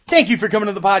Thank you for coming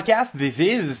to the podcast. This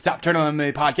is Top Turtle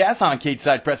MMA Podcast on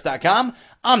CageSidePress.com.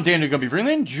 I'm Daniel Gumby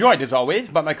Freeland, joined as always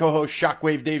by my co-host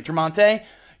Shockwave Dave Tremonte.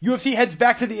 UFC heads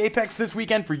back to the Apex this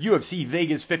weekend for UFC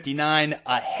Vegas 59,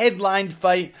 a headlined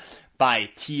fight by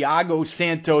Thiago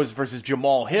Santos versus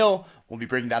Jamal Hill. We'll be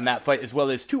breaking down that fight as well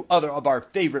as two other of our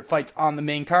favorite fights on the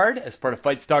main card as part of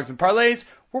Fights, Dogs, and Parlays,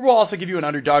 where we'll also give you an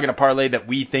underdog and a parlay that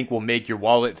we think will make your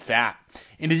wallet fat.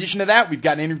 In addition to that, we've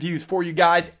got interviews for you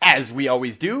guys, as we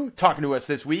always do. Talking to us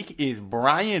this week is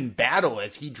Bryan Battle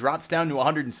as he drops down to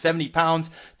 170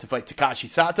 pounds to fight Takashi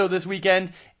Sato this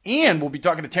weekend. And we'll be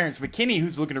talking to Terrence McKinney,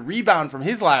 who's looking to rebound from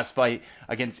his last fight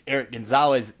against Eric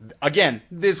Gonzalez, again,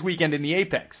 this weekend in the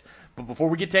Apex. But before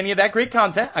we get to any of that great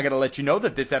content, I got to let you know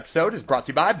that this episode is brought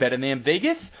to you by Better Than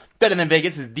Vegas. Better Than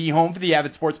Vegas is the home for the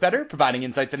avid sports bettor, providing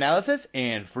insights, analysis,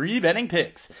 and free betting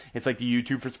picks. It's like the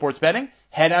YouTube for sports betting.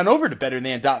 Head on over to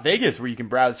BetterThan.Vegas, where you can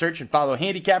browse, search, and follow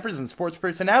handicappers and sports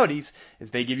personalities as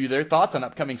they give you their thoughts on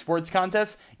upcoming sports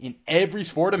contests in every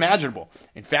sport imaginable.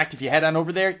 In fact, if you head on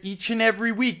over there each and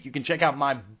every week, you can check out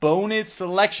my bonus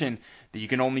selection that you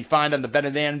can only find on the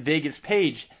Better Than Vegas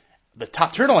page, the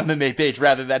Top Turtle MMA page,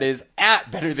 rather, that is,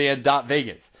 at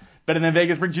BetterThan.Vegas. Better Than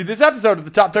Vegas brings you this episode of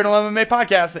the Top Turtle MMA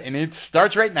podcast, and it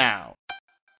starts right now.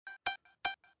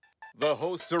 The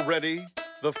hosts are ready.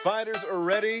 The fighters are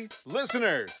ready.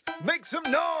 Listeners, make some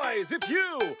noise if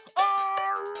you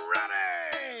are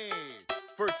ready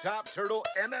for Top Turtle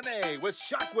MMA with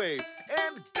Shockwave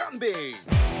and Gumby.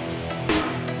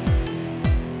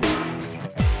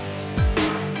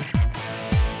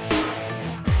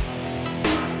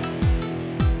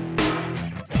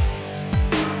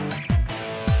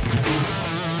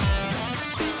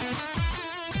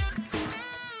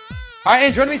 All right,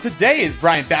 and joining me today is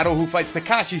Bryan Battle, who fights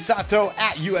Takashi Sato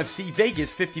at UFC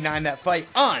Vegas 59, that fight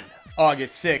on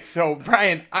August 6th. So,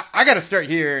 Bryan, I got to start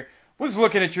here. Was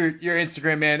looking at your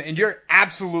Instagram, man, and you're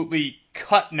absolutely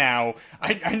cut now.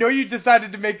 I know you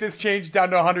decided to make this change down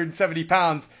to 170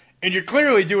 pounds, and you're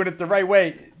clearly doing it the right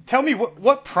way. Tell me,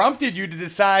 what prompted you to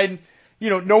decide,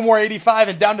 no more 85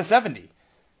 and down to 70?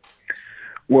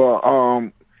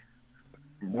 Well,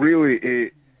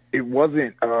 really, it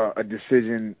wasn't a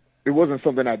decision. It wasn't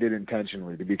something I did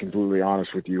intentionally, to be completely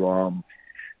honest with you.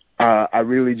 I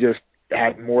really just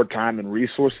had more time and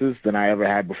resources than I ever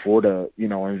had before to,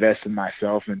 invest in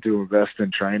myself and to invest in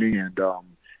training. And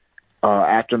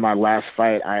after my last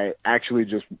fight, I actually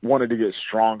just wanted to get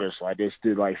stronger. So I just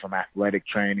did like some athletic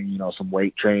training, some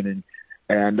weight training.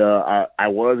 And I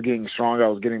was getting stronger. I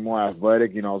was getting more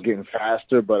athletic. I was getting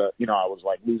faster. But, I was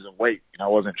like losing weight. I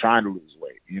wasn't trying to lose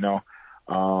weight,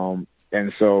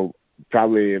 and so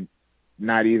probably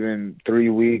not even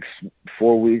 3 weeks,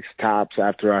 4 weeks tops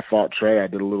after I fought Trey, I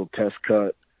did a little test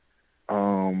cut,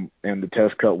 and the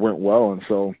test cut went well. And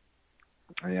so,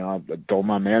 I told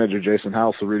my manager, Jason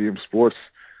House, Iridium Sports,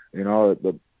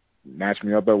 match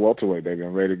me up at welterweight, baby.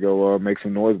 I'm ready to go make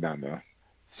some noise down there.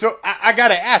 So I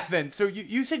gotta ask then. So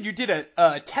you said you did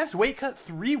a test weight cut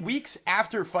 3 weeks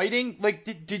after fighting. Like,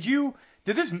 did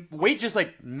this weight just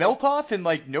like melt off in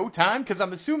like no time? Because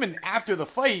I'm assuming after the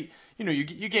fight, you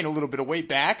gain a little bit of weight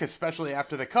back, especially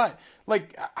after the cut.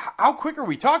 Like, how quick are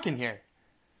we talking here?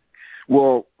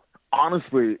 Well,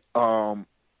 honestly, and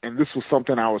this was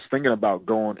something I was thinking about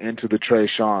going into the Trey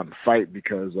Sean fight,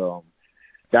 because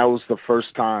that was the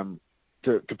first time,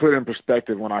 to put it in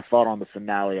perspective, when I fought on the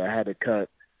finale, I had to cut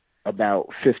about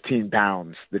 15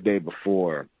 pounds the day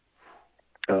before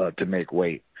to make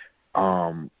weight.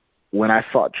 When I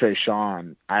fought Trey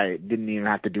Sean, I didn't even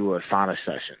have to do a sauna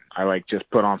session. I just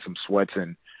put on some sweats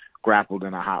and grappled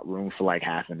in a hot room for like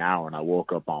half an hour, and I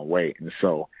woke up on weight. And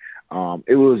so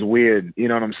it was weird, you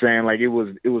know what I'm saying? Like, it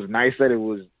was nice that it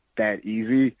was that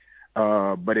easy,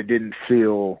 but it didn't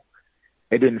feel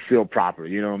proper,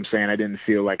 you know what I'm saying? I didn't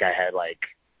feel like I had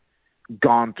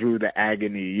gone through the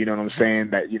agony, you know what I'm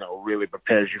saying, that really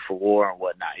prepares you for war and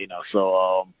whatnot,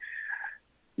 So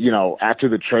after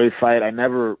the Trey fight, I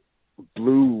never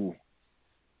blew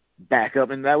back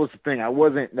up, and that was the thing. I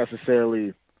wasn't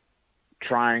necessarily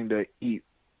trying to eat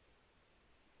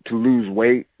to lose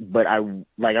weight, but I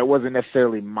wasn't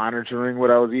necessarily monitoring what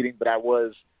I was eating, but I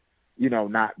was,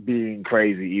 not being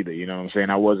crazy either, you know what I'm saying?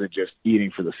 I wasn't just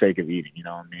eating for the sake of eating, you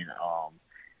know what I mean?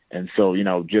 And so,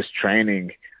 just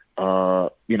training, I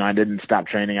didn't stop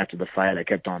training after the fight. I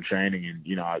kept on training, and,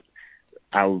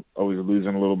 I was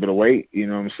losing a little bit of weight, you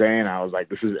know what I'm saying? I was like,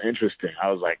 this is interesting.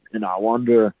 I was like, I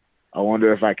wonder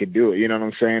if I could do it, you know what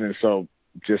I'm saying? And so,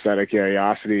 just out of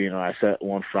curiosity, I set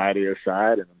one Friday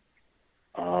aside, and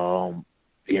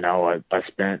I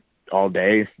spent all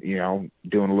day, doing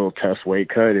a little test weight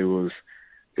cut. It was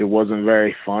it wasn't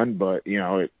very fun, but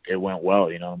it went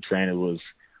well. You know what I'm saying? It was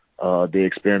the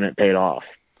experiment paid off.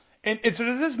 And so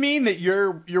does this mean that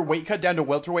your weight cut down to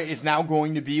welterweight is now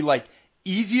going to be like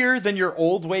easier than your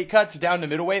old weight cuts down to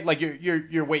middleweight? Like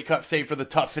your weight cut, say for the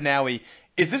Tough finale,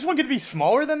 is this one going to be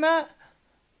smaller than that?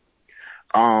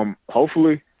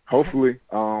 Hopefully.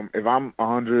 If I'm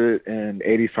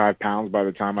 185 pounds by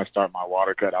the time I start my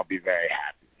water cut, I'll be very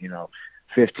happy.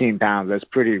 15 pounds, that's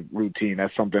pretty routine.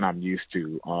 That's something I'm used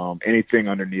to. Anything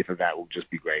underneath of that will just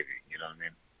be gravy. You know what I mean?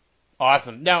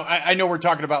 Awesome. Now, I know we're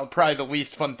talking about probably the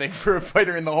least fun thing for a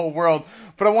fighter in the whole world,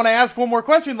 but I want to ask one more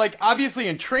question. Like, obviously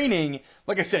in training,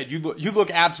 like I said, you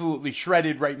look absolutely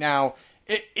shredded right now.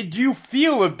 Do you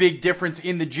feel a big difference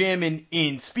in the gym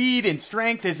in speed and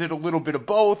strength? Is it a little bit of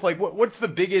both? Like, what's the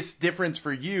biggest difference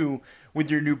for you with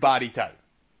your new body type?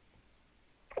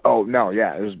 Oh, no,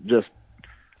 yeah. It was just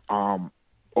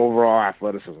overall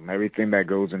athleticism, everything that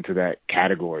goes into that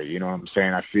category. You know what I'm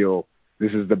saying? I feel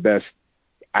this is the best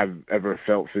I've ever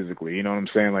felt physically. You know what I'm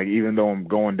saying? Like, even though I'm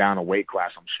going down a weight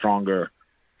class, I'm stronger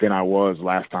than I was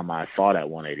last time I fought at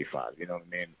 185. You know what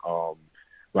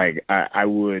I mean? I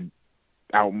would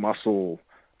outmuscle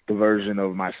the version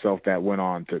of myself that went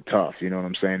on to Tough. You know what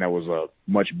I'm saying? That was a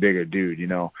much bigger dude, and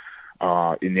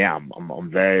yeah,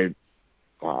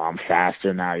 I'm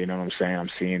faster now. You know what I'm saying? I'm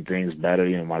seeing things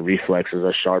better. My reflexes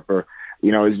are sharper.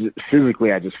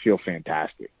 Physically, I just feel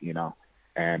fantastic,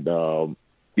 and,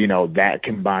 that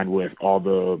combined with all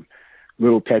the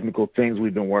little technical things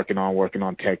we've been working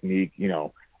on technique,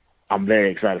 I'm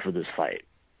very excited for this fight.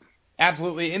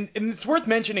 Absolutely. And it's worth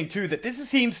mentioning, too, that this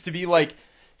seems to be like,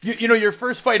 your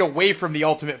first fight away from the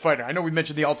Ultimate Fighter. I know we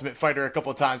mentioned the Ultimate Fighter a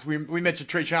couple of times. We mentioned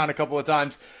Tresean a couple of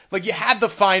times. Like, you had the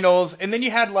finals, and then you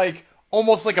had, like,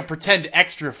 almost like a pretend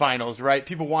extra finals, right?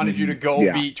 People wanted you to go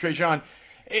beat Tresean.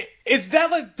 Is that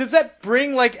like, does that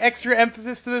bring, like, extra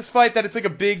emphasis to this fight, that it's, like, a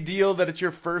big deal that it's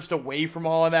your first away from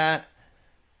all of that?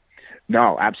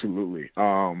 No, absolutely.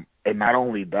 And not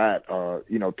only that,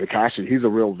 Takashi, he's a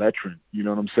real veteran. You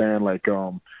know what I'm saying? Like,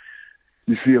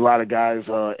 you see a lot of guys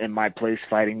in my place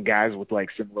fighting guys with like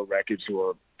similar records who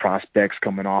are prospects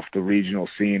coming off the regional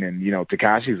scene. And,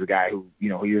 Takashi's a guy who, he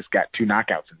just got 2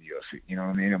 knockouts in the UFC. You know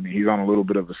what I mean? I mean, he's on a little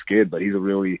bit of a skid, but he's a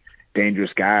really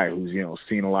dangerous guy who's,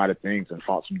 seen a lot of things and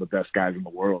fought some of the best guys in the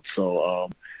world. So,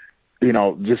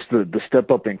 just the step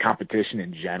up in competition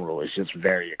in general is just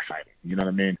very exciting. You know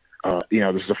what I mean?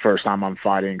 This is the first time I'm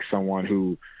fighting someone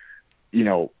who,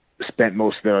 spent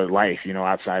most of their life,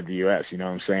 outside the U.S., you know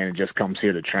what I'm saying, and just comes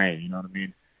here to train, you know what I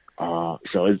mean?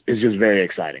 So it's just very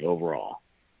exciting overall.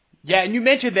 Yeah, and you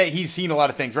mentioned that he's seen a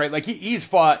lot of things, right? Like, he's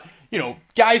fought,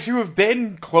 guys who have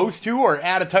been close to or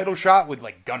at a title shot with,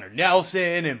 like, Gunnar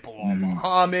Nelson and Bilal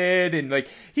Muhammad, and, like,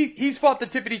 he's fought the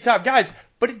tippity-top guys,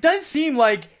 but it does seem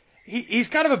like he's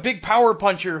kind of a big power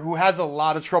puncher who has a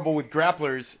lot of trouble with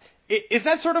grapplers. Is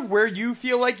that sort of where you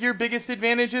feel like your biggest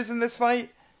advantage is in this fight?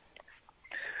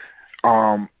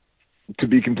 To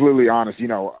be completely honest,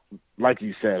 like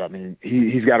you said, I mean,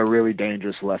 he's got a really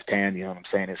dangerous left hand. You know what I'm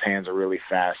saying? His hands are really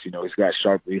fast. He's got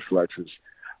sharp reflexes.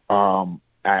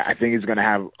 I think he's going to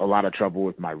have a lot of trouble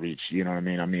with my reach. You know what I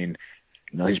mean? I mean,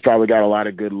 he's probably got a lot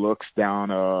of good looks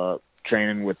down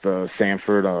training with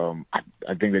Sanford.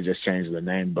 I think they just changed the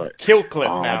name, but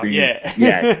Killcliff now.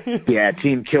 yeah,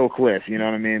 Team Killcliff. You know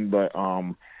what I mean? But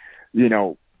go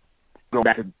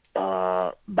back to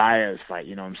Baez fight,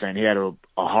 you know what I'm saying? He had a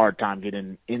hard time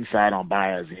getting inside on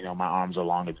Baez. My arms are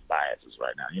longer than Baez's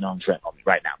right now. You know what I'm saying? I mean,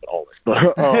 right now, but always.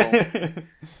 But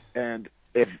and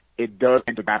if it does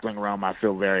enter grappling realm, I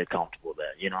feel very comfortable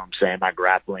there. You know what I'm saying? My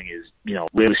grappling is,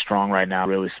 really strong right now,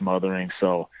 really smothering.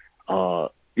 So,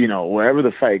 wherever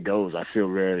the fight goes, I feel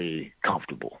very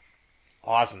comfortable.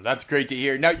 Awesome. That's great to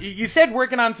hear. Now, you said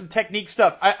working on some technique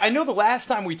stuff. I know the last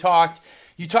time we talked,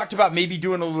 you talked about maybe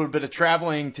doing a little bit of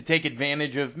traveling to take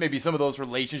advantage of maybe some of those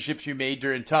relationships you made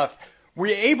during Tough. Were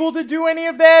you able to do any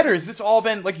of that, or has this all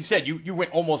been, like you said, you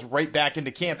went almost right back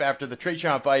into camp after the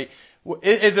Tresean fight?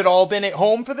 Has it all been at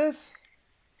home for this?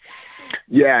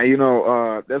 Yeah,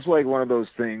 that's like one of those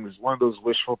things, one of those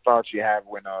wishful thoughts you have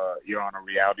when you're on a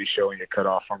reality show and you're cut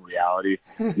off from reality.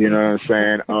 You know what I'm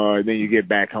saying? Then you get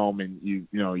back home and you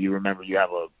remember you have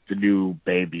the new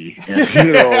baby, and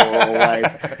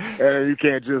and you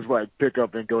can't just like pick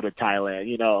up and go to Thailand.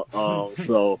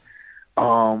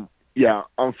 Yeah,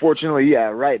 unfortunately, yeah,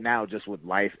 right now just with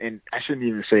life, and I shouldn't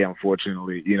even say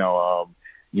unfortunately.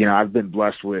 I've been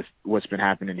blessed with what's been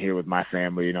happening here with my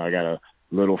family. I got a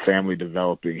little family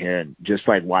developing here, and just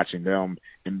like watching them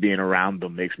and being around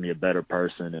them makes me a better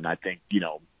person. And I think,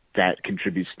 that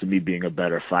contributes to me being a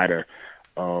better fighter.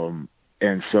 And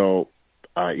so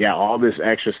yeah, all this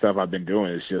extra stuff I've been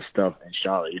doing is just stuff in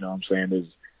Charlotte. You know what I'm saying? There's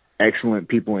excellent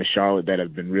people in Charlotte that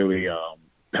have been really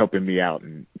helping me out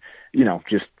and, you know,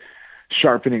 just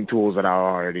sharpening tools that I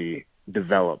already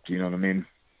developed. You know what I mean?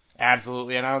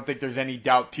 Absolutely, and I don't think there's any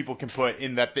doubt people can put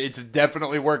in that it's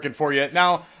definitely working for you.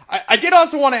 Now, I did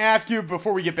also want to ask you,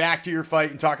 before we get back to your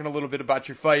fight and talking a little bit about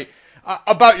your fight,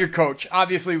 about your coach.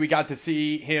 Obviously, we got to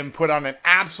see him put on an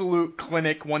absolute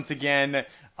clinic once again.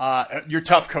 Your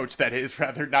tough coach, that is,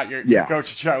 rather, not your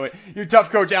coach, Charlotte. Your tough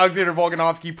coach, Alexander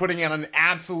Volkanovski, putting in an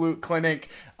absolute clinic,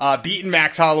 beating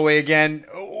Max Holloway again.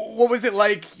 What was it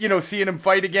like, you know, seeing him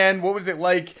fight again? What was it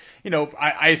like, you know,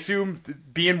 I assume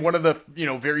being one of the, you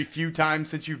know, very few times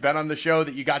since you've been on the show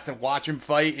that you got to watch him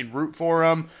fight and root for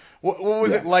him. What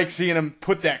was it like seeing him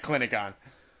put that clinic on?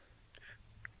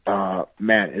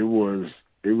 Man, it was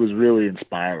really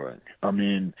inspiring. I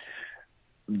mean,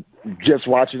 just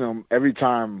watching him every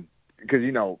time, because,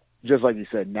 you know, just like you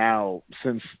said, now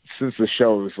since the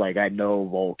show, it's like I know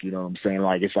Volk, you know what I'm saying?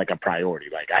 Like, it's like a priority.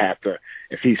 Like, I have to,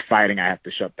 if he's fighting, I have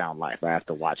to shut down life. I have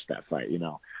to watch that fight, you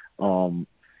know?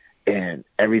 And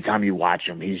every time you watch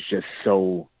him, he's just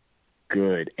so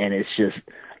good. And it's just,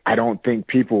 I don't think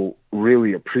people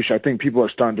really appreciate, I think people are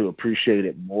starting to appreciate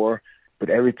it more, but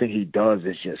everything he does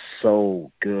is just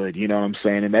so good. You know what I'm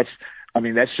saying? And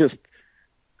that's just,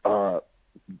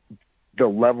 the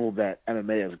level that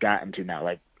MMA has gotten to now.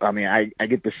 Like, I mean, I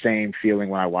get the same feeling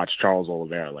when I watch Charles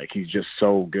Oliveira. Like, he's just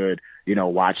so good, you know,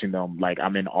 watching them. Like,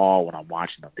 I'm in awe when I'm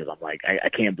watching them, because I'm like, I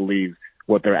can't believe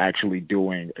what they're actually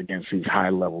doing against these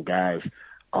high-level guys.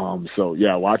 So,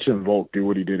 yeah, watching Volk do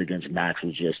what he did against Max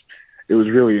was just, it was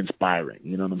really inspiring.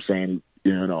 You know what I'm saying?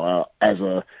 You know, as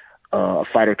a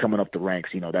fighter coming up the ranks,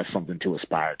 you know, that's something to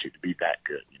aspire to be that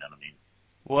good. You know what I mean?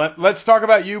 Well, let's talk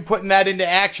about you putting that into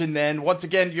action then. Once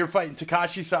again, you're fighting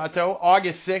Takashi Sato,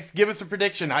 August 6th. Give us a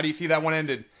prediction. How do you see that one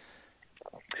ended?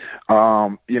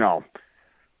 You know,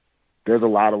 there's a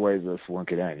lot of ways this one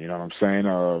could end. You know what I'm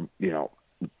saying? You know,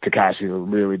 Takashi's a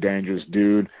really dangerous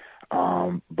dude.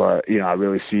 But, you know, I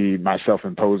really see myself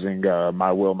imposing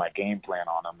my will, my game plan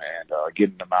on him, and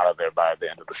getting him out of there by the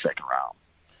end of the second round.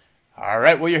 All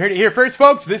right. Well, you heard it here first,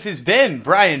 folks. This has been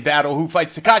Brian Battle, who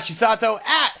fights Takashi Sato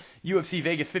at UFC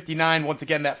Vegas 59. Once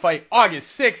again, that fight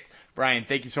August 6th. Brian,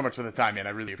 thank you so much for the time, man. I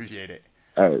really appreciate it.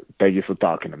 Thank you for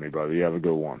talking to me, brother. You have a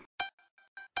good one.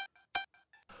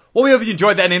 Well, we hope you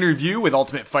enjoyed that interview with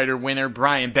Ultimate Fighter winner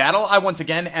Brian Battle. I once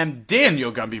again am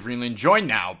Daniel Gumby Freeland, joined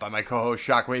now by my co-host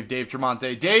Shockwave Dave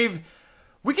Tremonte. Dave,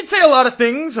 we could say a lot of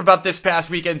things about this past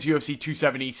weekend's UFC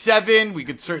 277. We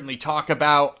could certainly talk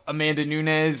about Amanda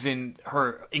Nunes and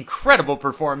her incredible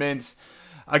performance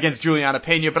against Juliana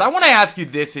Pena. But I want to ask you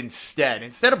this instead.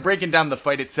 Instead of breaking down the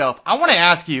fight itself, I want to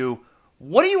ask you,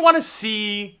 what do you want to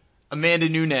see Amanda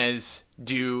Nunes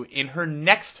do in her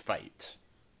next fight?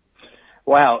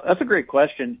 Wow, that's a great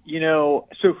question. You know,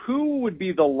 so who would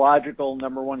be the logical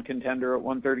number one contender at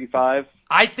 135?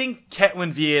 I think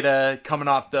Ketlin Vieira, coming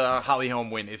off the Holly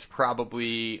Holm win, is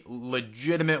probably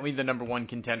legitimately the number one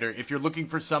contender. If you're looking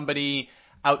for somebody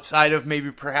outside of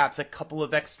maybe perhaps a couple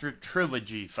of extra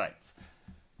trilogy fights.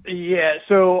 Yeah,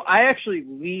 so I actually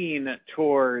lean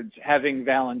towards having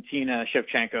Valentina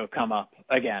Shevchenko come up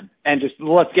again and just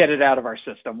let's get it out of our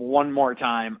system one more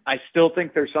time. I still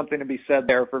think there's something to be said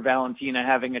there for Valentina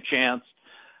having a chance.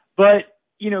 But,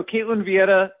 you know, Ketlin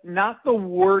Vieira, not the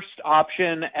worst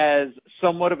option as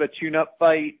somewhat of a tune-up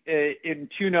fight in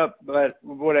tune-up, but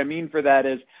what I mean for that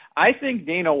is I think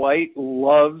Dana White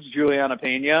loves Juliana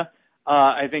Pena.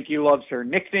 I think he loves her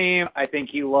nickname. I think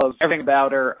he loves everything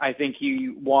about her. I think he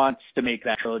wants to make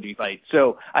that trilogy fight.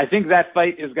 So I think that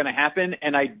fight is going to happen,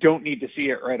 and I don't need to see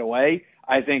it right away.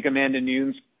 I think Amanda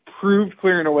Nunes proved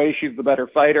clear and away she's the better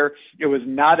fighter. It was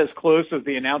not as close as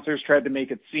the announcers tried to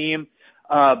make it seem.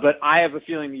 But I have a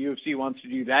feeling the UFC wants to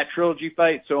do that trilogy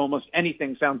fight, so almost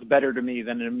anything sounds better to me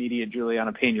than an immediate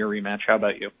Juliana Pena rematch. How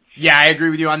about you? Yeah, I agree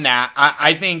with you on that.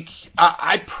 I think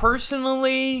I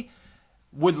personally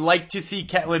would like to see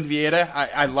Ketlin Vieira.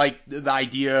 I like the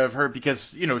idea of her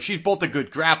because, you know, she's both a good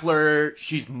grappler.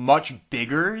 She's much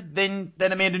bigger than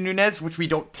Amanda Nunes, which we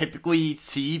don't typically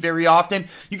see very often.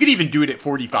 You could even do it at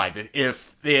 45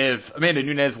 if Amanda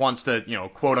Nunes wants to, you know,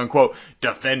 quote unquote,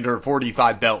 defend her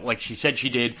 45 belt like she said she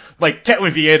did. Like,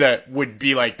 Ketlin Vieira would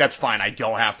be like, that's fine. I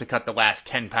don't have to cut the last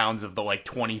 10 pounds of the, like,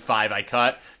 25 I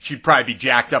cut. She'd probably be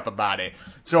jacked up about it.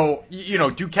 So, you know,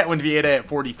 do Ketlin Vieira at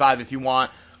 45 if you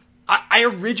want. I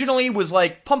originally was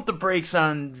like, pump the brakes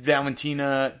on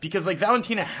Valentina because, like,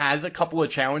 Valentina has a couple of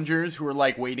challengers who are,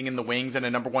 like, waiting in the wings in a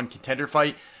number one contender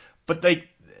fight. But, like,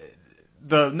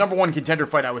 the number one contender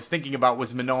fight I was thinking about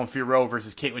was Manon Fiorot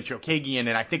versus Caitlin Chookagian,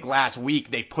 and I think last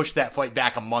week they pushed that fight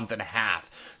back a month and a half.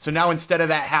 So now instead of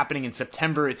that happening in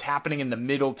September, it's happening in the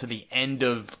middle to the end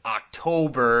of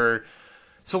October.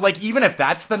 So, like, even if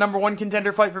that's the number one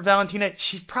contender fight for Valentina,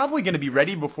 she's probably going to be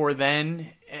ready before then,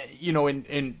 you know,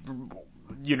 and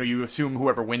you know, you assume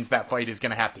whoever wins that fight is going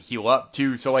to have to heal up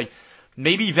too. So, like,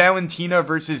 maybe Valentina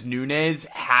versus Nunes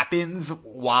happens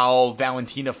while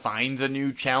Valentina finds a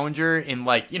new challenger in,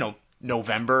 like, you know,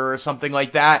 November or something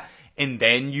like that. And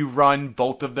then you run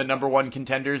both of the number one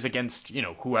contenders against, you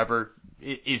know, whoever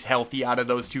is healthy out of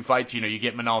those two fights. You know, you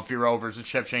get Manon Fiorot versus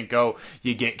Shevchenko.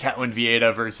 You get Ketlin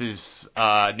Vieira versus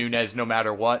Nunes no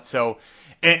matter what. So,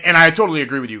 and I totally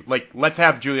agree with you. Like, let's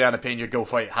have Juliana Pena go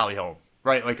fight Holly Holm.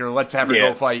 Right, like, or let's have her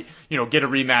go fight, you know, get a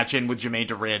rematch in with Jermaine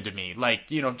Durand to me. Like,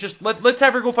 you know, just let's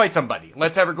have her go fight somebody.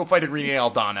 Let's have her go fight Irene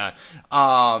Aldana.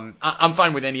 I'm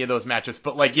fine with any of those matches,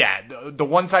 but, like, yeah, the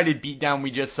one-sided beatdown we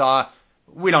just saw,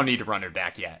 we don't need to run her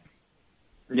back yet.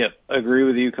 Yep, agree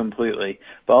with you completely.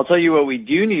 But I'll tell you what we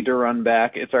do need to run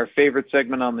back. It's our favorite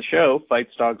segment on the show,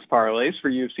 Fights, Dogs, Parlays for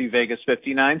UFC Vegas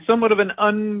 59. Somewhat of an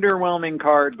underwhelming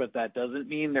card, but that doesn't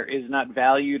mean there is not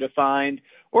value to find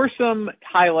or some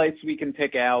highlights we can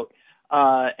pick out.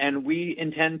 And we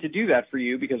intend to do that for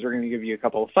you because we're going to give you a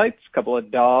couple of fights, a couple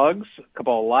of dogs, a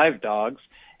couple of live dogs,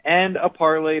 and a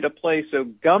parlay to play. So,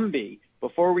 Gumby,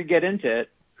 before we get into it,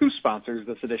 who sponsors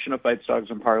this edition of Fights, Dogs,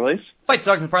 and Parlays? Fights,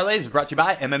 Dogs, and Parlays is brought to you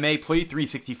by MMA Play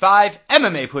 365.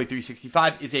 MMA Play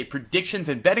 365 is a predictions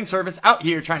and betting service out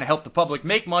here trying to help the public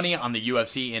make money on the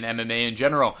UFC and MMA in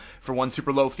general. For one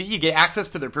super low fee, you get access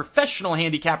to their professional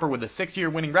handicapper with a 6-year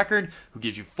winning record who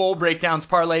gives you full breakdowns,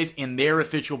 parlays, and their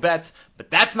official bets. But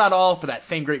that's not all. For that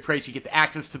same great price, you get the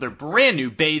access to their brand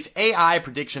new Base AI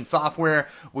prediction software,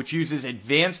 which uses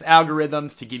advanced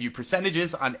algorithms to give you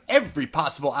percentages on every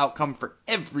possible outcome for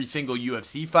every single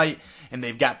UFC fight. And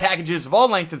they've got packages of all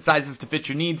lengths and sizes to fit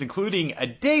your needs, including a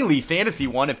daily fantasy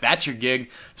one if that's your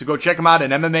gig. So go check them out at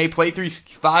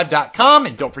MMAplay365.com,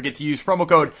 and don't forget to use promo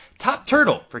code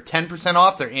TOPTURTLE for 10%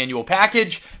 off their annual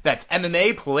package. That's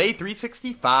MMA Play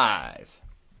 365.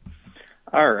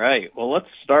 All right. Well, let's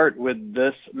start with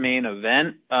this main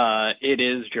event. It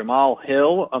is Jamal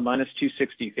Hill, a minus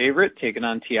 260 favorite, taking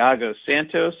on Thiago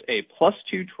Santos, a plus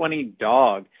 220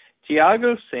 dog.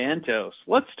 Thiago Santos,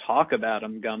 let's talk about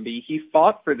him, Gumby. He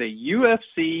fought for the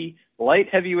UFC light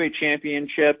heavyweight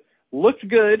championship, looked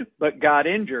good, but got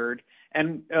injured,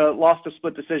 and lost a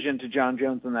split decision to John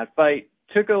Jones in that fight.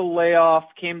 Took a layoff,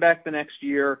 came back the next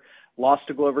year, lost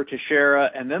to Glover Teixeira,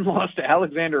 and then lost to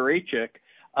Alexander Raychik.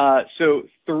 So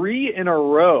 3 in a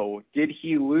row did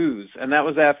he lose, and that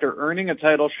was after earning a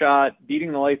title shot,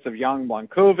 beating the likes of Jan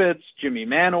Blachowicz, Jimmy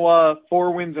Manuwa,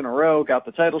 4 wins in a row, got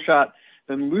the title shot,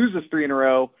 then loses 3 in a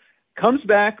row, comes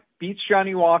back, beats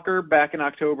Johnny Walker back in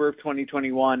October of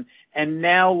 2021, and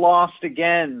now lost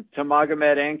again to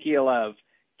Magomed Ankalaev.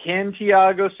 Can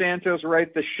Thiago Santos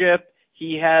right the ship?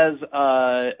 He has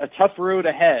a tough road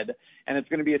ahead, and it's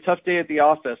going to be a tough day at the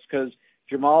office because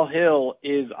Jamal Hill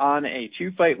is on a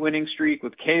 2-fight winning streak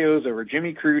with KOs over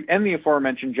Jimmy Crute and the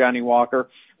aforementioned Johnny Walker.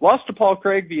 Lost to Paul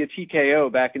Craig via TKO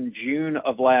back in June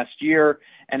of last year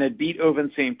and had beat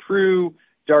Ovince St. Preux,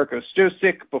 Darko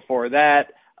Stosic before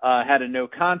that, had a no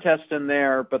contest in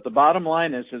there. But the bottom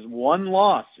line is his one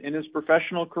loss in his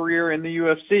professional career in the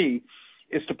UFC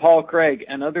is to Paul Craig.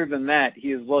 And other than that, he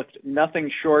has looked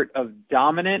nothing short of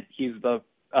dominant. He's the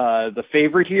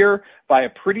favorite here by a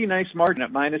pretty nice margin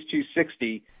at minus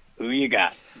 260. Who you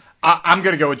got? I'm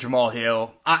going to go with Jamal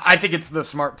Hill. I think it's the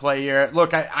smart play here.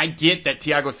 Look, I get that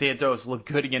Thiago Santos looked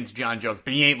good against John Jones,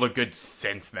 but he ain't looked good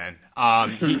since then.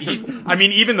 I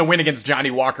mean, even the win against Johnny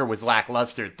Walker was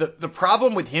lackluster. The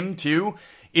problem with him, too,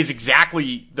 is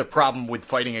exactly the problem with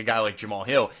fighting a guy like Jamal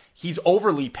Hill. He's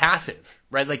overly passive,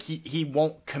 right? Like, he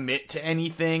won't commit to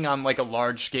anything on, like, a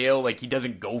large scale. Like, he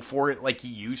doesn't go for it like he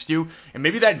used to. And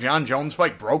maybe that John Jones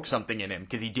fight broke something in him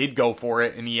because he did go for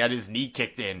it and he had his knee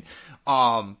kicked in.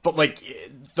 But, like,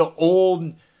 the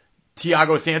old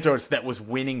Thiago Santos that was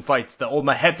winning fights, the old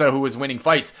Maheta who was winning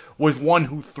fights, was one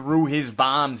who threw his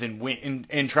bombs and went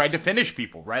and tried to finish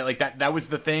people, right? Like, that was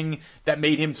the thing that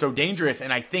made him so dangerous.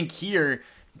 And I think here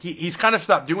he's kind of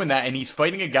stopped doing that, and he's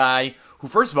fighting a guy who,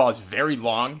 first of all, is very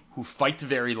long, who fights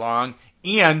very long,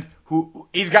 and who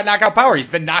he's got knockout power. He's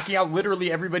been knocking out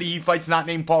literally everybody he fights not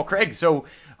named Paul Craig. So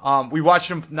we watched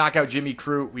him knock out Jimmy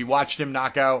Crute. We watched him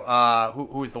knock out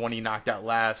who was the one he knocked out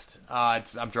last?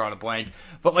 I'm drawing a blank.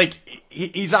 But, like,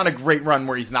 he's on a great run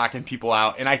where he's knocking people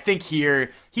out. And I think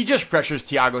here he just pressures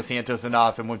Thiago Santos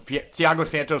enough. And when Thiago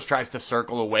Santos tries to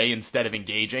circle away instead of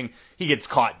engaging, he gets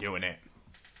caught doing it.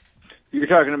 You're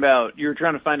talking about, you were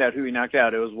trying to find out who he knocked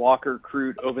out. It was Walker,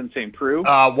 Crute, Oven St. Preux,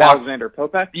 Alexander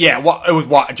Popek? Yeah, it was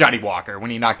Johnny Walker when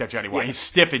he knocked out Johnny Walker. Yeah. He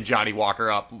stiffened Johnny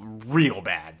Walker up real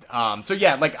bad. So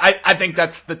yeah, like I think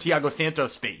that's the Thiago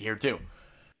Santos fate here too.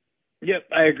 Yep,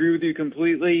 I agree with you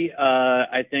completely.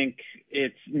 I think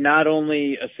it's not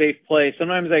only a safe play.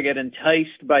 Sometimes I get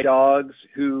enticed by dogs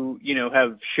who,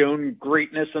 have shown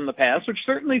greatness in the past, which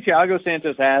certainly Thiago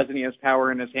Santos has, and he has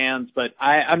power in his hands, but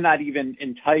I'm not even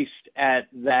enticed at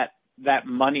that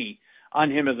money on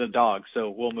him as a dog,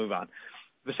 so we'll move on.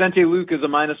 Vicente Luque is a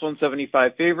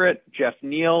 -175 favorite. Jeff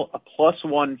Neal, a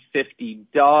 +150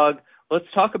 dog.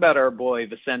 Let's talk about our boy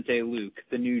Vicente Luque,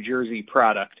 the New Jersey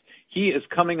product. He is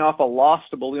coming off a loss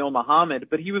to Belal Muhammad,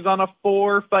 but he was on a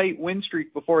 4-fight win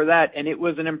streak before that, and it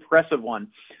was an impressive one.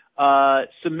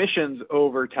 Submissions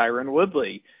over Tyron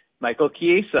Woodley, Michael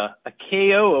Chiesa, a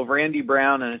KO of Randy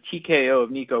Brown, and a TKO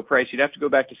of Nico Price. You'd have to go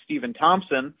back to Stephen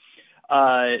Thompson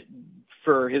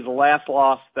for his last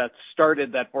loss that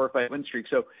started that 4-fight win streak.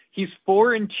 So he's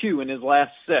 4-2 in his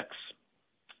last 6,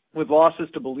 with losses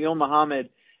to Belal Muhammad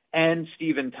and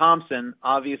Stephen Thompson,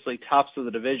 obviously tops of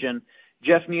the division.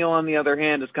 Jeff Neal, on the other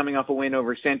hand, is coming off a win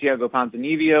over Santiago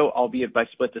Ponzinibbio, albeit by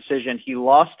split decision. He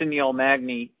lost to Neil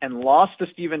Magny and lost to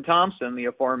Stephen Thompson, the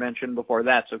aforementioned before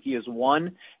that. So he is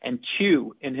 1-2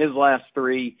 in his last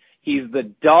 3. He's the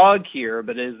dog here,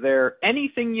 but is there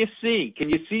anything you see? Can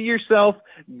you see yourself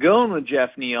going with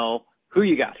Jeff Neal? Who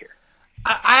you got here?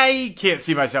 I can't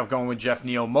see myself going with Jeff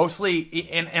Neal, mostly,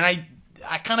 and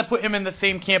I kind of put him in the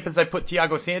same camp as I put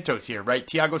Thiago Santos here, right?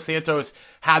 Thiago Santos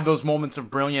had those moments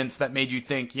of brilliance that made you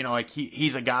think,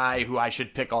 he's a guy who I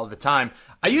should pick all the time.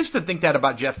 I used to think that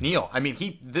about Jeff Neal. I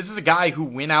mean, this is a guy who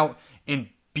went out and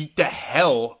beat the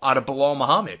hell out of Belal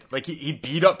Muhammad. Like, he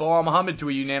beat up Belal Muhammad to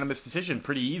a unanimous decision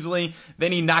pretty easily.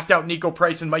 Then he knocked out Nico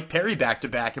Price and Mike Perry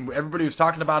back-to-back, and everybody was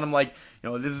talking about him like,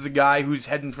 this is a guy who's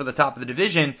heading for the top of the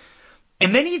division.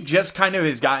 And then he just kind of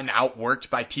has gotten outworked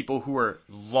by people who are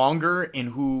longer and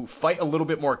who fight a little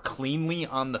bit more cleanly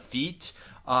on the feet,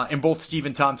 in both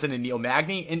Stephen Thompson and Neil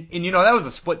Magny. And that was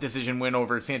a split decision win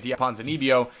over Santiago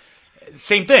Ponzinibbio.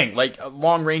 Same thing, like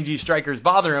long rangy strikers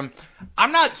bother him.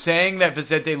 I'm not saying that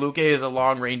Vicente Luque is a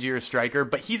long rangier striker,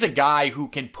 but he's a guy who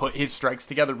can put his strikes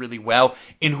together really well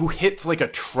and who hits like a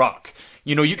truck.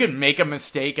 You can make a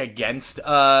mistake against,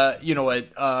 a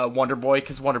Wonder Boy,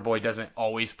 because Wonder Boy doesn't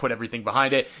always put everything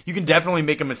behind it. You can definitely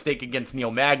make a mistake against Neil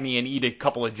Magny and eat a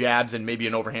couple of jabs and maybe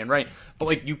an overhand right.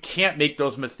 But, you can't make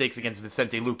those mistakes against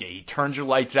Vicente Luque. He turns your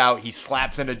lights out, he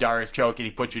slaps into Darius choke, and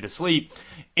he puts you to sleep.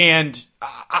 And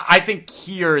I think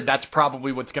here that's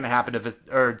probably what's going to happen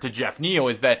to Jeff Neal,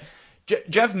 is that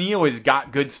Jeff Neal has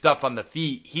got good stuff on the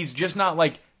feet. He's just not,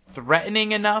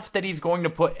 threatening enough that he's going to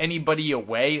put anybody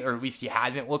away, or at least he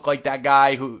hasn't looked like that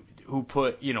guy who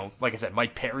put, like I said,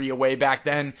 Mike Perry away back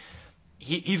then.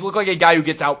 He's looked like a guy who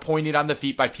gets outpointed on the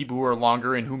feet by people who are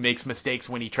longer and who makes mistakes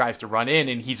when he tries to run in,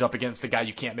 and he's up against the guy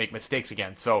you can't make mistakes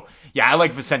against. So, yeah, I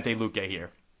like Vicente Luque here.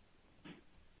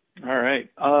 All right.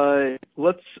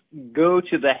 Let's go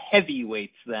to the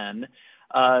heavyweights then.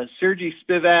 Sergey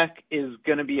Spivak is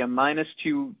going to be a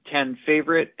 -210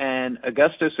 favorite, and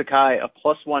Augusto Sakai a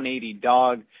 +180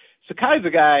 dog. Sakai's a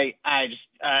guy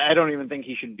I don't even think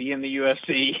he should be in the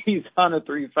UFC. He's on a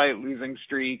 3-fight losing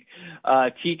streak,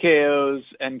 TKOs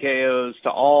and KOs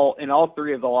in all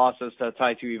 3 of the losses to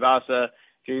Tai Tuivasa,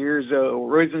 Jairzo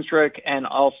Rozenstruik, and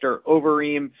Alistair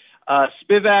Overeem.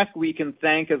 Spivak we can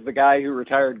thank as the guy who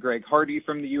retired Greg Hardy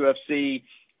from the UFC.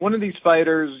 One of these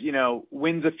fighters,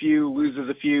 wins a few, loses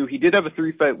a few. He did have a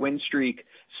 3-fight win streak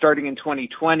starting in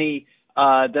 2020,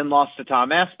 then lost to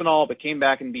Tom Aspinall, but came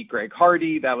back and beat Greg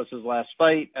Hardy. That was his last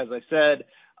fight, as I said.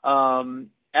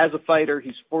 As a fighter,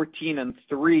 he's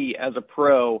 14-3 as a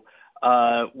pro,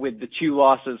 with the 2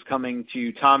 losses coming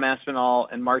to Tom Aspinall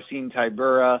and Marcin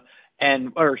Tybura,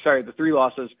 the 3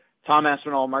 losses, Tom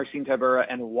Aspinall, Marcin Tybura,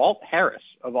 and Walt Harris,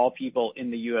 of all people,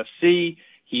 in the UFC.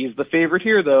 He's the favorite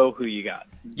here, though. Who you got?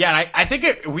 Yeah, and I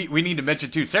think we need to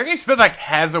mention, too, Sergey Spivak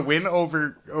has a win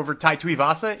over Tai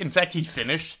Tuivasa. In fact, he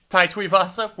finished Tai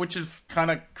Tuivasa, which is kind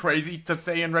of crazy to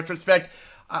say in retrospect.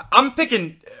 I'm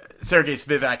picking Sergey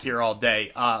Spivak here all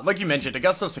day. Like you mentioned,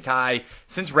 Augusto Sakai,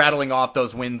 since rattling off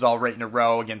those wins all right in a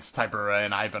row against Tybura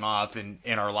and Ivanov and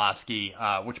Arlovsky,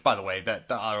 which, by the way, the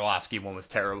Arlovsky one was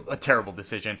a terrible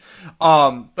decision.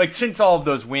 Since all of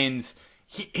those wins,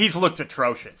 he's looked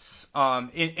atrocious.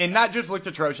 And not just looked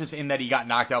atrocious in that he got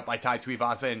knocked out by Tai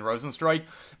Tuivasa and Rozenstruik,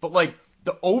 but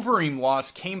the Overeem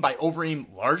loss came by Overeem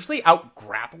largely out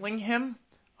grappling him.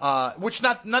 which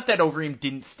not that Overeem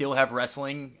didn't still have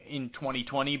wrestling in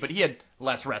 2020, but he had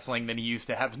less wrestling than he used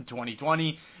to have in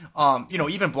 2020.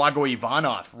 Even Blago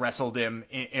Ivanov wrestled him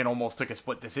and almost took a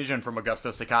split decision from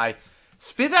Augusto Sakai.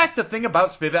 Spivak, the thing about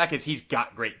Spivak is he's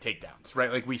got great takedowns,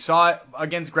 right? Like we saw it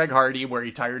against Greg Hardy where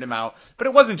he tired him out, but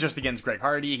it wasn't just against Greg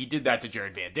Hardy. He did that to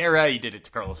Jared Vanderaa. He did it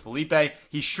to Carlos Felipe.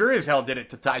 He sure as hell did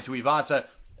it to Tai Tuivasa.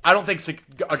 I don't think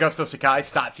Augusto Sakai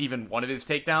stops even one of his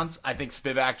takedowns. I think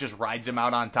Spivak just rides him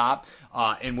out on top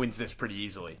and wins this pretty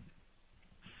easily.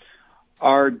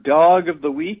 Our dog of the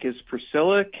week is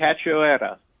Priscilla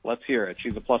Cachoeira. Let's hear it.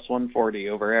 She's a plus 140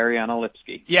 over Ariana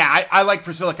Lipski. Yeah, I like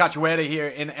Priscilla Cachoeira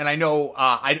here, and I know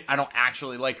I don't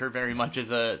actually like her very much as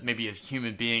a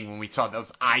human being when we saw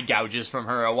those eye gouges from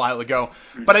her a while ago.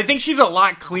 But I think she's a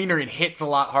lot cleaner and hits a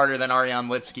lot harder than Ariane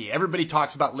Lipski. Everybody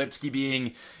talks about Lipski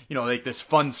being, like this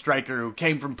fun striker who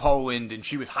came from Poland, and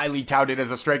she was highly touted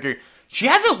as a striker. She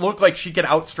hasn't looked like she could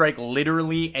outstrike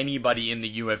literally anybody in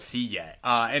the UFC yet.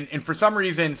 And for some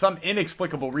reason, some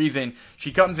inexplicable reason,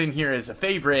 she comes in here as a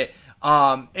favorite.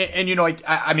 I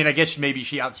guess maybe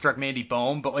she outstruck Mandy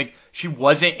Bohm, but she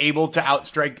wasn't able to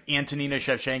outstrike Antonina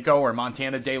Shevchenko or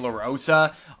Montana De La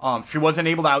Rosa. She wasn't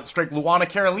able to outstrike Luana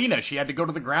Carolina. She had to go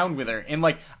to the ground with her. And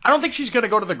I don't think she's going to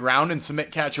go to the ground and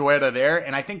submit Cachoeira there.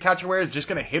 And I think Cachoeira is just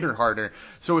going to hit her harder.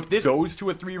 So if this goes to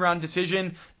a 3-round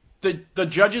decision, the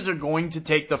judges are going to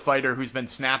take the fighter who's been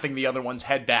snapping the other one's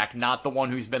head back, not the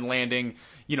one who's been landing,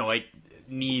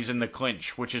 knees in the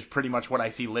clinch, which is pretty much what I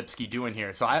see Lipski doing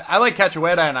here. So I like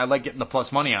Cachoeira, and I like getting the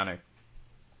plus money on her.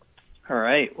 All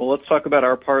right. Well, let's talk about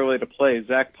our parlay to play.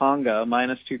 Zach Ponga, a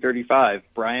minus 235.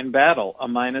 Brian Battle, a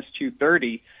minus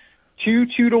 230.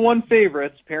 2-2-1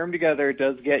 favorites. Pair them together. It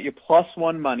does get you plus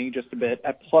one money just a bit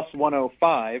at plus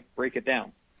 105. Break it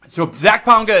down. So Zach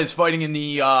Ponga is fighting in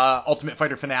the Ultimate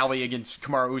Fighter finale against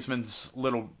Kamaru Usman's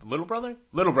little brother,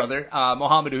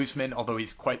 Muhammad Usman, although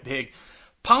he's quite big.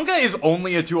 Ponga is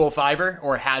only a 205er,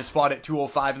 or has fought at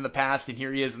 205 in the past, and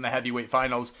here he is in the heavyweight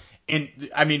finals. And,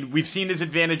 we've seen his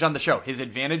advantage on the show. His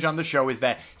advantage on the show is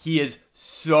that he is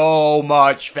so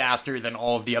much faster than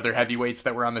all of the other heavyweights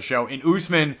that were on the show. And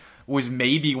Usman was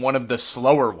maybe one of the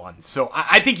slower ones. So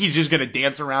I think he's just going to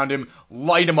dance around him,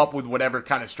 light him up with whatever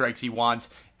kind of strikes he wants.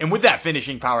 And with that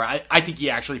finishing power, I think he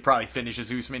actually probably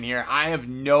finishes Usman here. I have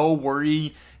no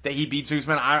worry that he beats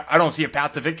Usman. I don't see a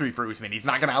path to victory for Usman. He's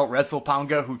not going to out-wrestle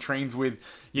Ponga, who trains with,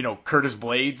 Curtis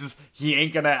Blades. He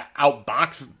ain't going to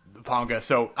outbox Ponga.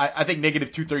 So I think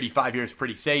negative 235 here is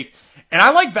pretty safe. And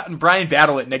I like Brian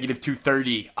Battle at negative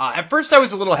 230. At first I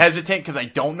was a little hesitant because I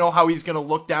don't know how he's going to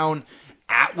look down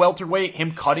at welterweight.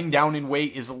 Him cutting down in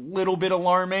weight is a little bit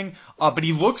alarming, but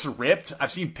he looks ripped.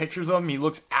 I've seen pictures of him. He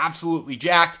looks absolutely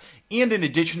jacked. And in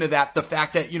addition to that, the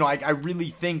fact that, I really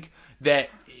think that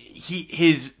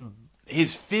his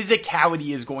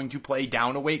physicality is going to play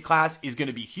down a weight class is going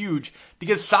to be huge,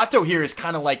 because Sato here is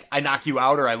kind of like, I knock you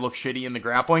out or I look shitty in the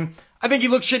grappling. I think he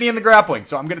looks shitty in the grappling,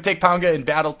 so I'm going to take Ponga and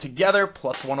Battle together,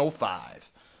 plus 105.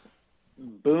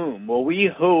 Boom. Well,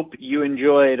 we hope you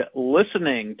enjoyed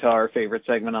listening to our favorite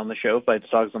segment on the show, Fights,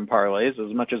 Dogs, and Parlays,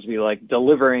 as much as we like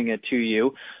delivering it to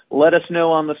you. Let us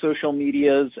know on the social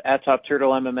medias, at Top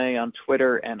Turtle MMA on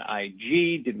Twitter and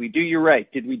IG. Did we do you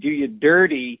right? Did we do you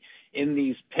dirty in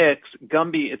these picks?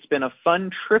 Gumby, it's been a fun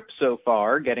trip so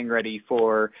far, getting ready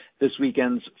for this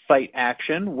weekend's fight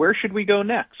action. Where should we go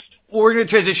next? We're going to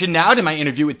transition now to my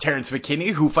interview with Terrence McKinney,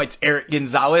 who fights Eric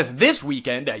Gonzalez this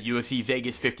weekend at UFC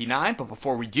Vegas 59. But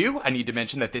before we do, I need to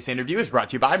mention that this interview is brought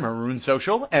to you by Maroon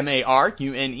Social,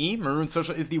 M-A-R-U-N-E. Maroon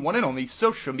Social is the one and only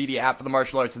social media app for the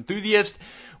martial arts enthusiast.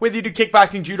 Whether you do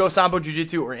kickboxing, judo, sambo,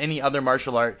 jiu-jitsu, or any other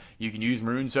martial art, you can use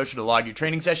Maroon Social to log your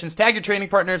training sessions, tag your training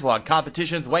partners, log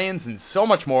competitions, weigh-ins, and so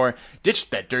much more. Ditch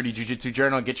that dirty jiu-jitsu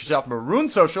journal and get yourself Maroon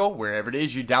Social wherever it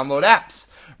is you download apps.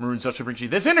 Maroon Social brings you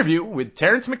this interview with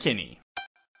Terrence McKinney.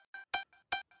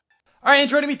 All right, and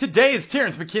joining me today is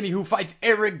Terrence McKinney, who fights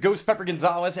Eric Ghost Pepper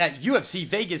Gonzalez at UFC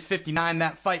Vegas 59,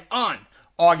 that fight on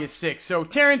August 6th. So,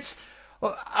 Terrence,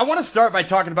 I want to start by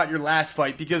talking about your last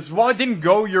fight, because while it didn't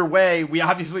go your way, we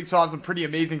obviously saw some pretty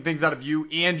amazing things out of you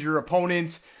and your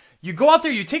opponents. You go out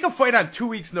there, you take a fight on 2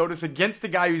 weeks' notice against the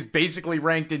guy who's basically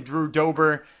ranked in Drew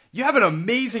Dober. You have an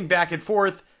amazing back and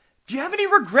forth. Do you have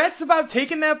any regrets about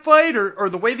taking that fight, or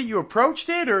the way that you approached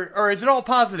it, or is it all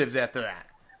positives after that?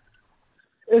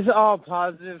 It's all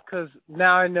positive, because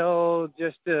now I know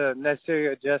just the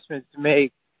necessary adjustments to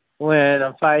make when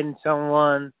I'm fighting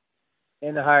someone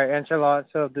in the higher echelons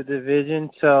of the division.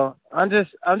 So I'm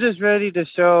just ready to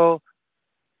show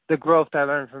the growth I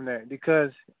learned from there,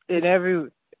 because in every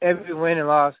win and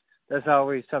loss, that's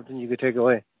always something you could take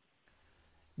away.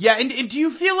 Yeah, and do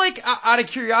you feel like, out of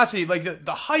curiosity, like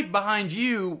the hype behind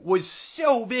you was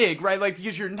so big, right? Like,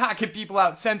 because you're knocking people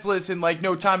out senseless in like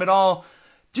no time at all.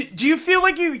 Do you feel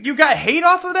like you got hate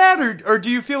off of that, or do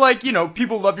you feel like,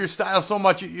 people love your style so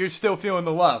much you're still feeling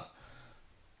the love?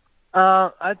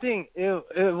 I think it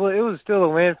was still a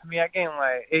win for me. I gained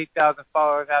like 8,000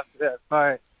 followers after that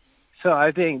fight, so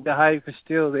I think the hype is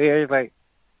still there. Like,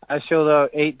 I showed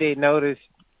up 8-day notice,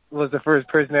 was the first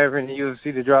person ever in the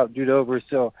UFC to drop Drew Dober,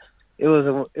 so it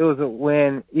was a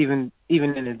win even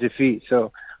in a defeat.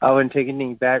 So I wouldn't take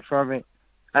anything back from it.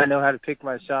 I know how to pick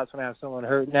my shots when I have someone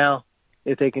hurt now,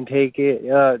 if they can take it.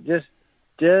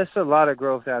 Just a lot of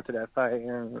growth after that fight,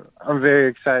 and I'm very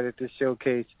excited to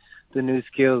showcase the new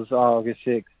skills August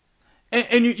 6th.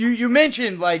 And you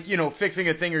mentioned, like, fixing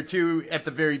a thing or two at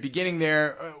the very beginning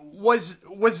there. Was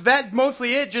that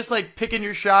mostly it? Just like picking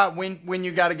your shot when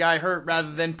you got a guy hurt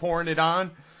rather than pouring it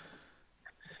on?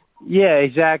 Yeah,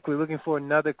 exactly. Looking for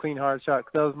another clean hard shot,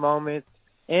 those moments,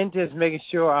 and just making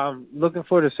sure I'm looking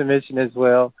for the submission as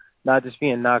well, not just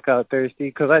being knockout thirsty,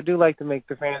 because I do like to make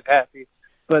the fans happy,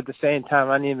 but at the same time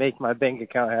I need to make my bank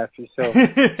account happy. So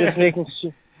just making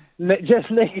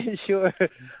sure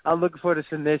I'm looking for the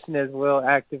submission as well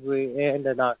actively and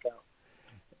the knockout.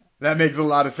 That makes a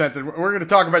lot of sense. And we're going to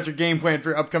talk about your game plan for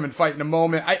your upcoming fight in a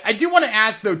moment. I do want to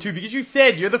ask, though, too, because you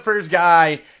said you're the first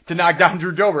guy to knock down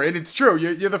Drew Dober, and it's true.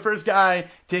 You're the first guy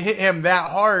to hit him that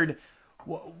hard.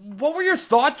 What were your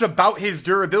thoughts about his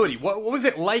durability? What was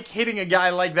it like hitting a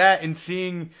guy like that and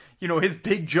seeing, his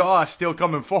big jaw still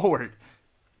coming forward?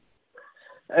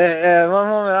 At one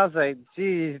moment I was like,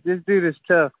 geez, this dude is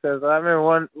tough. Because I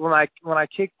remember when I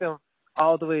kicked him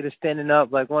all the way to standing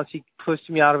up, like once he pushed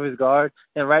me out of his guard,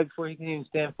 and right before he could even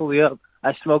stand fully up,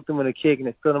 I smoked him with a kick and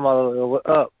it stood him all the way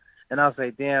up. And I was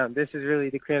like, damn, this is really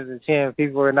the Crimson Champ.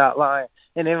 People were not lying.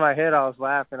 And in my head I was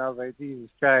laughing. I was like, Jesus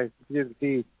Christ, this is a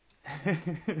beast.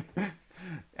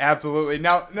 Absolutely.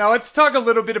 Now let's talk a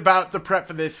little bit about the prep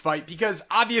for this fight, because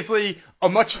obviously a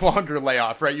much longer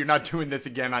layoff, right? You're not doing this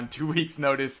again on 2 weeks'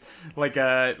 notice like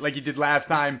you did last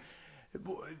time.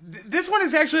 This one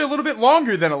is actually a little bit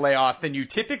longer than a layoff than you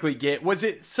typically get. Was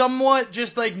it somewhat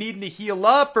just like needing to heal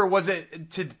up, or was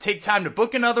it to take time to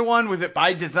book another one? Was it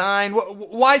by design?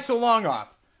 Why so long off?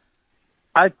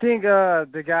 I think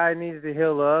the guy needed to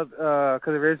heal up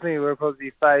because originally we were supposed to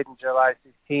be fighting July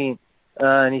 16th,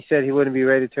 and he said he wouldn't be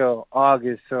ready till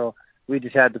August, so we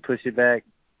just had to push it back,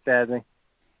 sadly.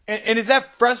 And is that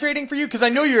frustrating for you? Because I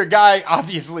know you're a guy,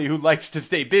 obviously, who likes to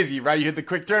stay busy, right? You're the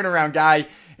quick turnaround guy.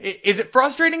 Is it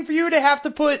frustrating for you to have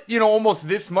to put, almost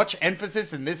this much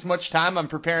emphasis and this much time on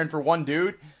preparing for one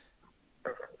dude?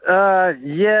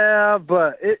 Yeah,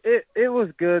 but it was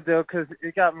good though, because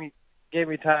it gave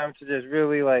me time to just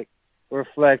really like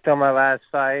reflect on my last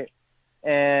fight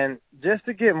and just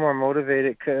to get more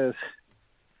motivated. Because,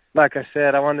 like I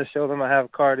said, I wanted to show them I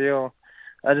have cardio.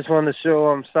 I just wanted to show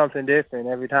them something different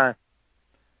every time.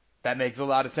 That makes a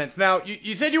lot of sense. Now,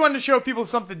 you said you wanted to show people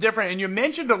something different, and you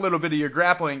mentioned a little bit of your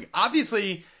grappling.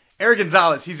 Obviously, Eric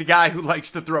Gonzalez, he's a guy who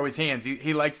likes to throw his hands.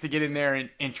 He likes to get in there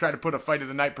and try to put a fight of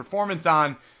the night performance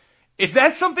on. Is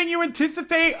that something you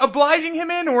anticipate obliging him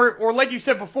in, or like you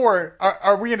said before,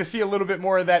 are we going to see a little bit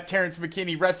more of that Terrence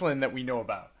McKinney wrestling that we know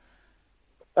about?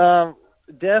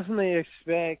 Definitely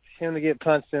expect him to get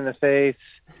punched in the face,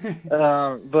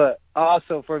 but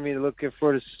also for me to look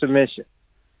for the submission.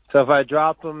 So if I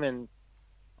drop him and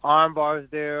arm bars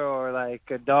there or like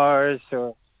a Dars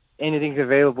or anything's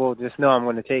available, just know I'm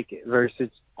going to take it versus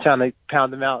trying to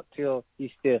pound him out till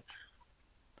he's stiff.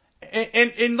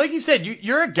 And like you said,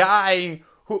 you're a guy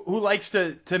who likes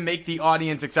to make the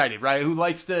audience excited, right? Who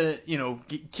likes to,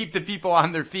 keep the people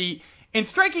on their feet. And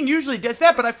striking usually does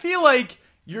that, but I feel like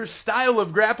your style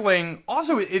of grappling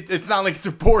also, it's not like it's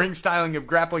a boring styling of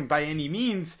grappling by any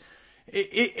means.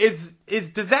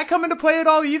 Does that come into play at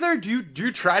all either? Do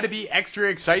you try to be extra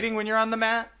exciting when you're on the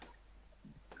mat?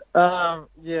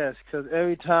 Yes, because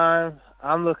every time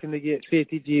I'm looking to get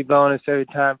 50G bonus every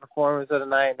time, performance of the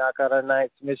night, knockout of the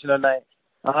night, submission of the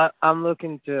night. I'm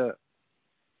looking to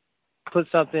put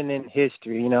something in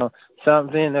history,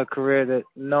 something in a career that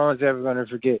no one's ever going to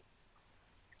forget.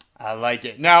 I like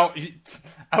it. Now,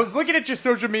 I was looking at your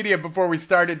social media before we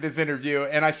started this interview,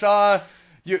 and I saw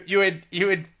you had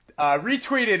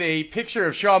retweeted a picture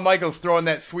of Shawn Michaels throwing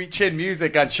that Sweet Chin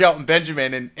music on Shelton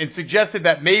Benjamin and suggested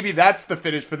that maybe that's the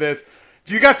finish for this.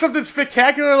 Do you got something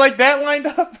spectacular like that lined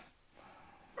up?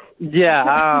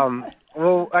 Yeah,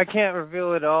 well, I can't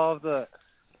reveal it all. The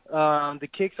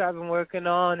kicks I've been working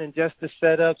on and just the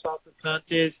setups off the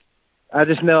punches. I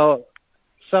just know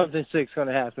something sick's going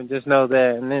to happen. Just know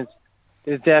that. And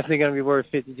it's definitely going to be worth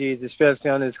 50 G's, especially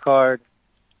on this card.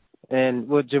 And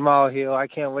with Jamal Hill, I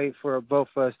can't wait for both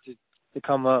of us to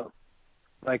come up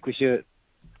like we should.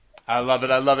 I love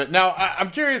it. I love it. Now, I'm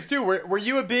curious, too. Were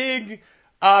you a big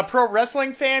pro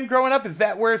wrestling fan growing up? Is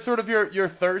that where sort of your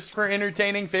thirst for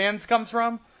entertaining fans comes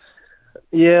from?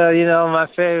 Yeah, you know, my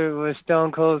favorite was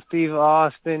Stone Cold Steve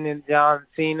Austin and John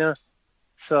Cena.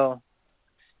 So,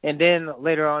 and then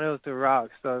later on it was The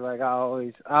Rock. So, like, I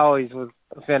always was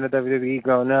a fan of WWE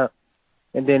growing up.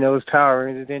 And then it was Power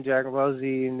Rangers, then Dragon Ball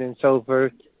Z, and then so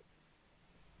forth.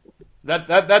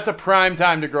 That's a prime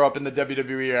time to grow up in the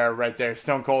WWE era right there.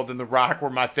 Stone Cold and The Rock were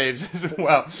my faves as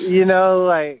well. You know,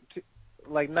 like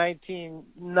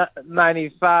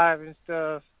 1995 and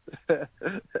stuff.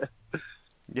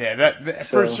 Yeah, that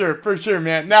for sure,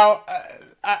 man. Now,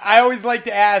 I always like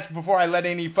to ask before I let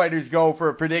any fighters go for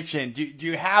a prediction. Do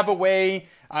you have a way?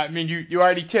 I mean, you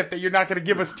already tipped that you're not going to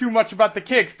give us too much about the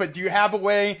kicks, but do you have a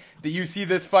way that you see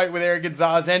this fight with Eric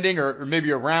Gonzalez ending, or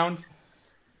maybe a round?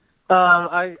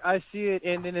 I see it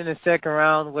ending in the second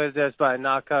round, whether that's by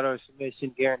knockout or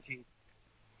submission, guaranteed.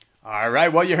 All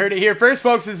right, well, you heard it here first,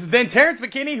 folks. This has been Terrence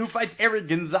McKinney, who fights Eric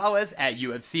Gonzalez at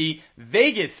UFC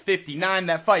Vegas 59.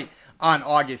 That fight on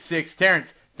August 6th.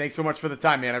 Terrence, thanks so much for the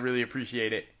time, man. I really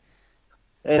appreciate it.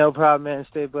 Hey, no problem, man.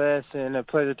 Stay blessed, and a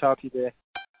pleasure to talk to you today.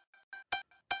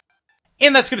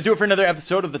 And that's going to do it for another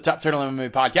episode of the Top Turtle MMA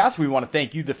podcast. We want to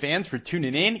thank you, the fans, for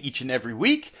tuning in each and every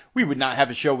week. We would not have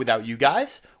a show without you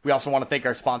guys. We also want to thank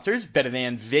our sponsors, Better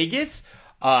Than Vegas,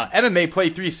 MMA Play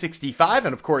 365,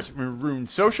 and of course, Maroon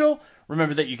Social.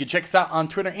 Remember that you can check us out on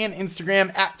Twitter and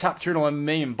Instagram at Top Turtle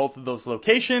MMA in both of those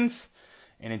locations.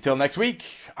 And until next week,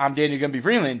 I'm Daniel Gumby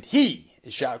Freeland. He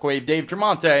is Shockwave Dave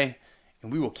Tremonte,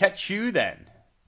 and we will catch you then.